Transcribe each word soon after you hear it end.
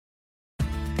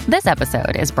This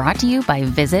episode is brought to you by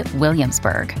Visit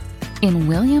Williamsburg. In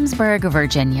Williamsburg,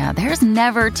 Virginia, there's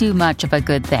never too much of a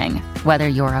good thing. Whether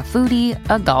you're a foodie,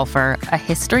 a golfer, a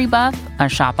history buff, a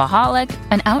shopaholic,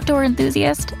 an outdoor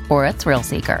enthusiast, or a thrill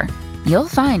seeker, you'll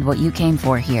find what you came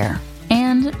for here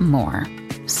and more.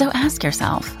 So ask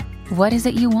yourself, what is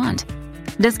it you want?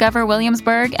 Discover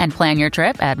Williamsburg and plan your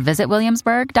trip at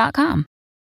visitwilliamsburg.com.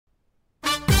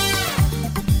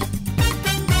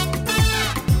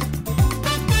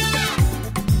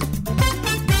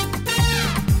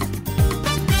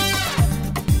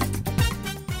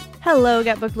 Hello,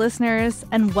 Get Booked listeners,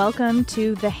 and welcome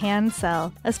to The Hand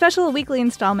Cell, a special weekly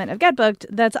installment of Get Booked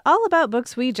that's all about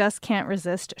books we just can't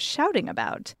resist shouting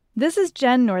about. This is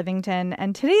Jen Northington,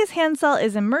 and today's Hand Cell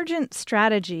is Emergent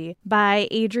Strategy by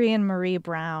Adrienne Maree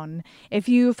Brown. If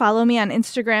you follow me on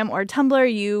Instagram or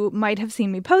Tumblr, you might have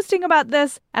seen me posting about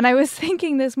this, and I was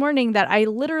thinking this morning that I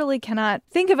literally cannot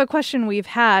think of a question we've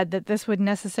had that this would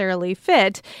necessarily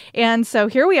fit, and so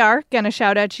here we are, gonna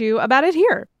shout at you about it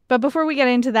here. But before we get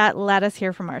into that, let us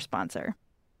hear from our sponsor.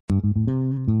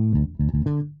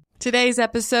 Today's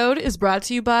episode is brought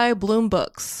to you by Bloom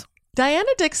Books. Diana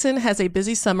Dixon has a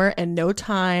busy summer and no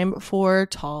time for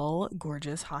tall,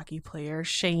 gorgeous hockey player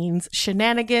Shane's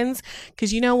shenanigans.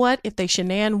 Because you know what? If they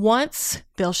shenan once,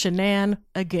 they'll shenan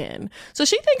again. So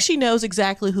she thinks she knows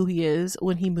exactly who he is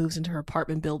when he moves into her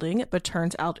apartment building. But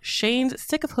turns out Shane's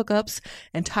sick of hookups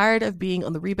and tired of being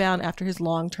on the rebound after his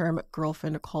long-term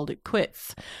girlfriend called it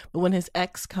quits. But when his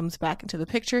ex comes back into the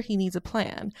picture, he needs a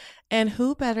plan. And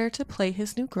who better to play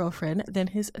his new girlfriend than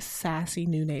his sassy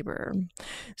new neighbor?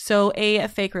 So a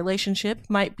fake relationship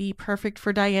might be perfect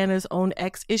for Diana's own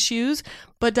ex issues,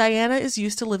 but Diana is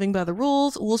used to living by the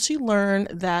rules. Will she learn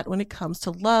that when it comes to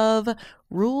love,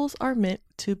 rules are meant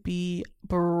to be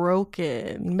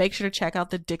broken? Make sure to check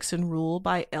out The Dixon Rule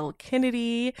by Elle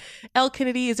Kennedy. Elle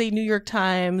Kennedy is a New York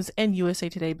Times and USA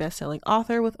Today bestselling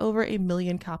author with over 1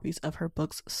 million copies of her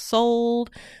books sold.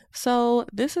 So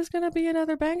this is going to be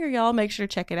another banger, y'all. Make sure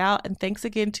to check it out. And thanks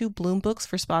again to Bloom Books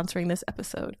for sponsoring this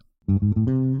episode.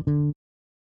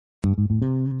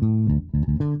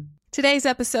 Today's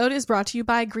episode is brought to you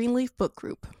by Greenleaf Book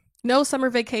Group. No summer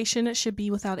vacation should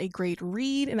be without a great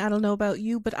read, and I don't know about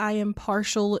you, but I am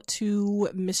partial to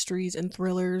mysteries and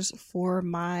thrillers for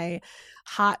my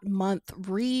hot month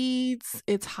reads.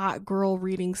 It's hot girl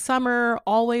reading summer,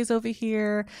 always over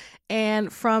here.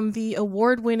 And from the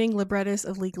award-winning librettist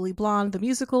of Legally Blonde, the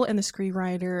musical, and the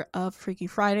screenwriter of Freaky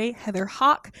Friday, Heather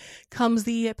Hach, comes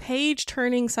the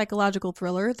page-turning psychological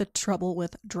thriller, The Trouble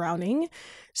with Drowning.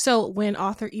 So when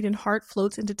author Eden Hart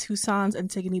floats into Tucson's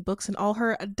Antigone Books in all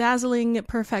her dazzling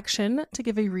perfection to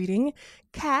give a reading,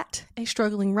 Kat, a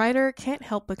struggling writer, can't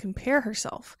help but compare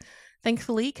herself.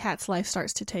 Thankfully, Kat's life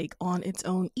starts to take on its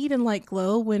own Eden-like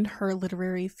glow when her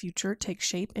literary future takes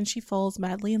shape and she falls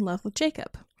madly in love with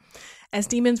Jacob. As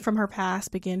demons from her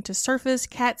past begin to surface,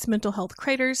 Kat's mental health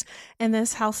craters, and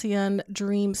this halcyon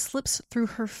dream slips through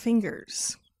her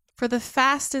fingers. For the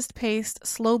fastest-paced,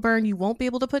 slow burn you won't be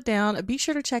able to put down, be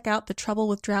sure to check out The Trouble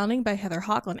with Drowning by Heather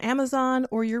Hach on Amazon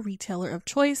or your retailer of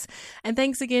choice. And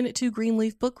thanks again to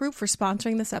Greenleaf Book Group for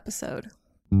sponsoring this episode.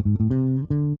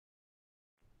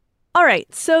 All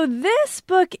right, so this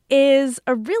book is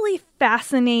a really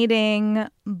fascinating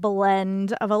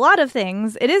blend of a lot of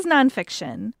things. It is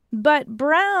nonfiction, but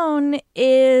Brown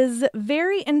is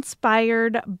very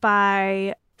inspired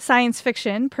by science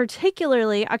fiction,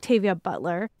 particularly Octavia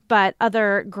Butler, but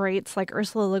other greats like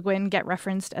Ursula Le Guin get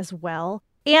referenced as well.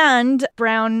 And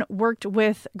Brown worked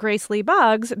with Grace Lee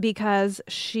Boggs because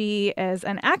she is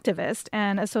an activist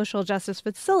and a social justice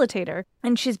facilitator.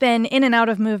 And she's been in and out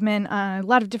of movement, a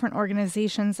lot of different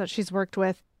organizations that she's worked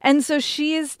with. And so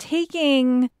she is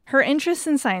taking her interest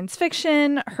in science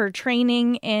fiction, her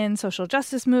training in social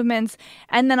justice movements,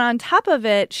 and then on top of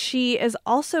it, she is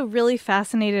also really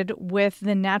fascinated with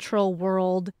the natural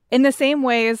world in the same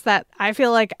ways that I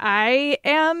feel like I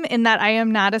am, in that I am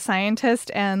not a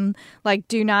scientist and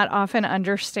do not often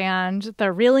understand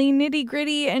the really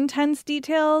nitty-gritty, intense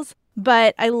details.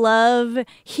 But I love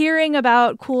hearing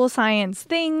about cool science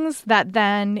things that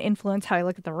then influence how I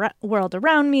look at the world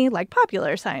around me, like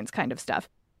popular science kind of stuff.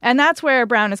 And that's where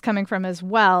Brown is coming from as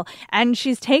well. And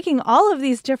she's taking all of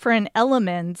these different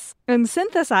elements and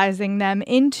synthesizing them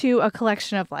into a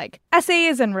collection of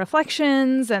essays and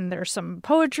reflections, and there's some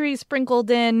poetry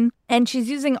sprinkled in. And she's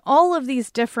using all of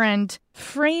these different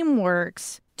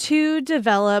frameworks to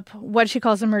develop what she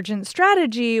calls emergent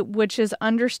strategy, which is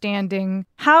understanding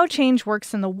how change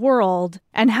works in the world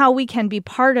and how we can be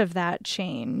part of that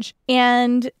change.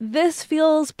 And this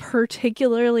feels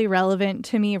particularly relevant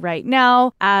to me right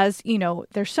now as,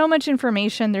 there's so much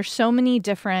information, there's so many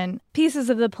different pieces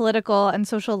of the political and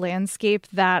social landscape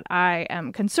that I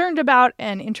am concerned about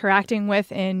and interacting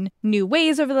with in new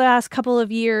ways over the last couple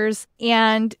of years.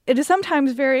 And it is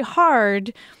sometimes very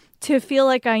hard to feel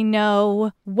like I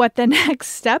know what the next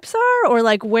steps are or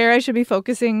like where I should be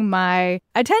focusing my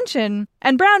attention.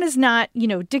 And Brown is not,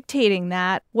 dictating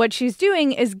that. What she's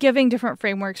doing is giving different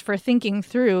frameworks for thinking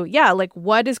through, like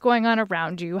what is going on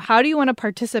around you? How do you want to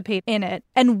participate in it?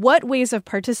 And what ways of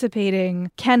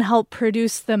participating can help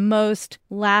produce the most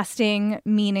lasting,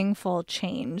 meaningful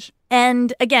change?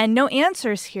 And again, no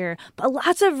answers here, but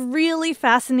lots of really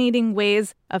fascinating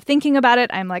ways of thinking about it.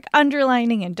 I'm like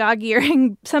underlining and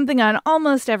dog-earing something on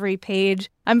almost every page.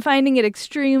 I'm finding it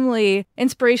extremely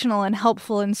inspirational and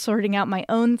helpful in sorting out my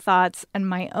own thoughts and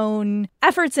my own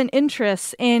efforts and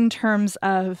interests in terms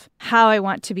of how I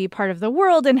want to be part of the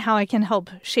world and how I can help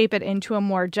shape it into a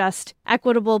more just,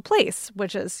 equitable place,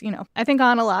 which is, I think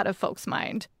on a lot of folks'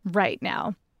 mind right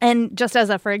now. And just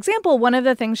as for example, one of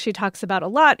the things she talks about a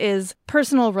lot is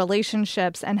personal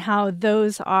relationships and how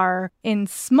those are in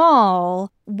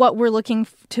small what we're looking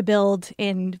to build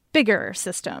in bigger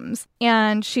systems.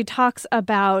 And she talks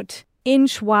about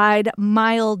inch wide,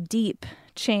 mile deep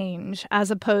change as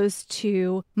opposed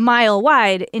to mile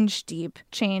wide, inch deep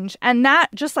change. And that,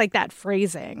 just like that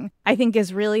phrasing, I think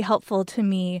is really helpful to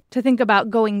me to think about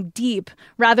going deep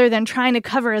rather than trying to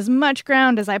cover as much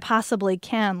ground as I possibly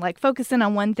can, like focus in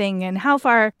on one thing and how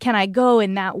far can I go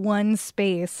in that one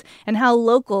space and how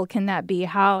local can that be,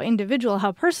 how individual,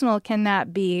 how personal can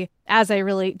that be as I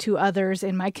relate to others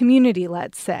in my community,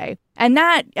 let's say. And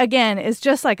that, again, is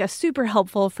just like a super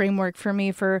helpful framework for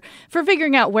me for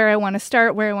figuring out where I want to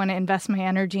start, where I want to invest my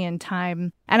energy and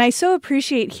time. And I so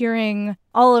appreciate hearing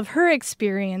all of her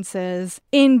experiences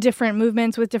in different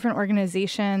movements with different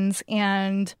organizations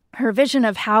and her vision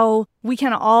of how we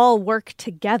can all work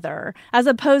together as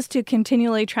opposed to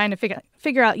continually trying to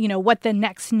figure out, what the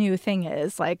next new thing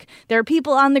is. Like, there are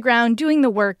people on the ground doing the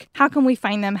work. How can we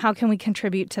find them? How can we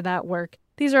contribute to that work?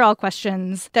 These are all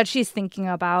questions that she's thinking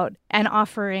about and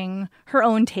offering her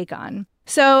own take on.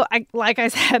 So, like I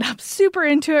said, I'm super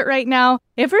into it right now.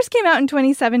 It first came out in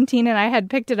 2017 and I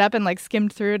had picked it up and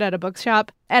skimmed through it at a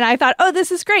bookshop. And I thought, oh,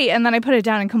 this is great. And then I put it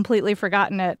down and completely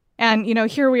forgotten it. And,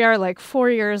 here we are 4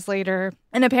 years later.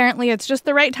 And apparently it's just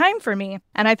the right time for me.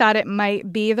 And I thought it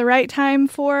might be the right time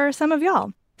for some of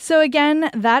y'all. So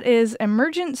again, that is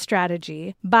Emergent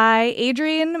Strategy by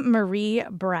Adrienne Maree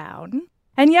Brown.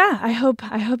 And yeah, I hope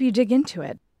you dig into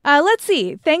it. Let's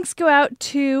see. Thanks go out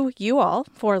to you all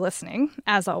for listening,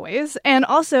 as always, and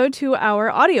also to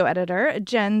our audio editor,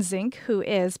 Jen Zink, who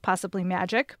is Possibly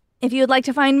Magic. If you'd like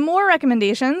to find more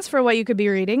recommendations for what you could be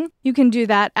reading, you can do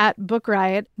that at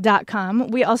bookriot.com.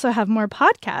 We also have more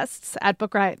podcasts at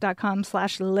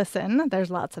bookriot.com/listen.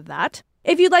 There's lots of that.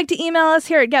 If you'd like to email us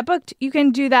here at Get Booked, you can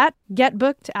do that.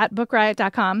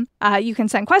 getbooked@bookriot.com. You can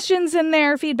send questions in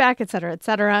there, feedback, etc.,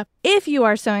 etc. If you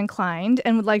are so inclined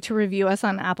and would like to review us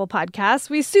on Apple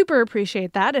Podcasts, we super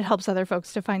appreciate that. It helps other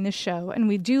folks to find the show, and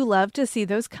we do love to see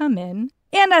those come in.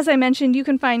 And as I mentioned, you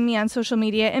can find me on social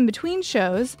media in between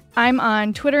shows. I'm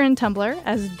on Twitter and Tumblr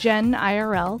as Jen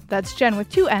IRL. That's Jen with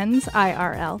 2 N's,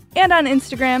 IRL. And on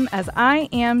Instagram as I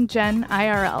am Jen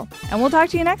IRL. And we'll talk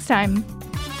to you next time.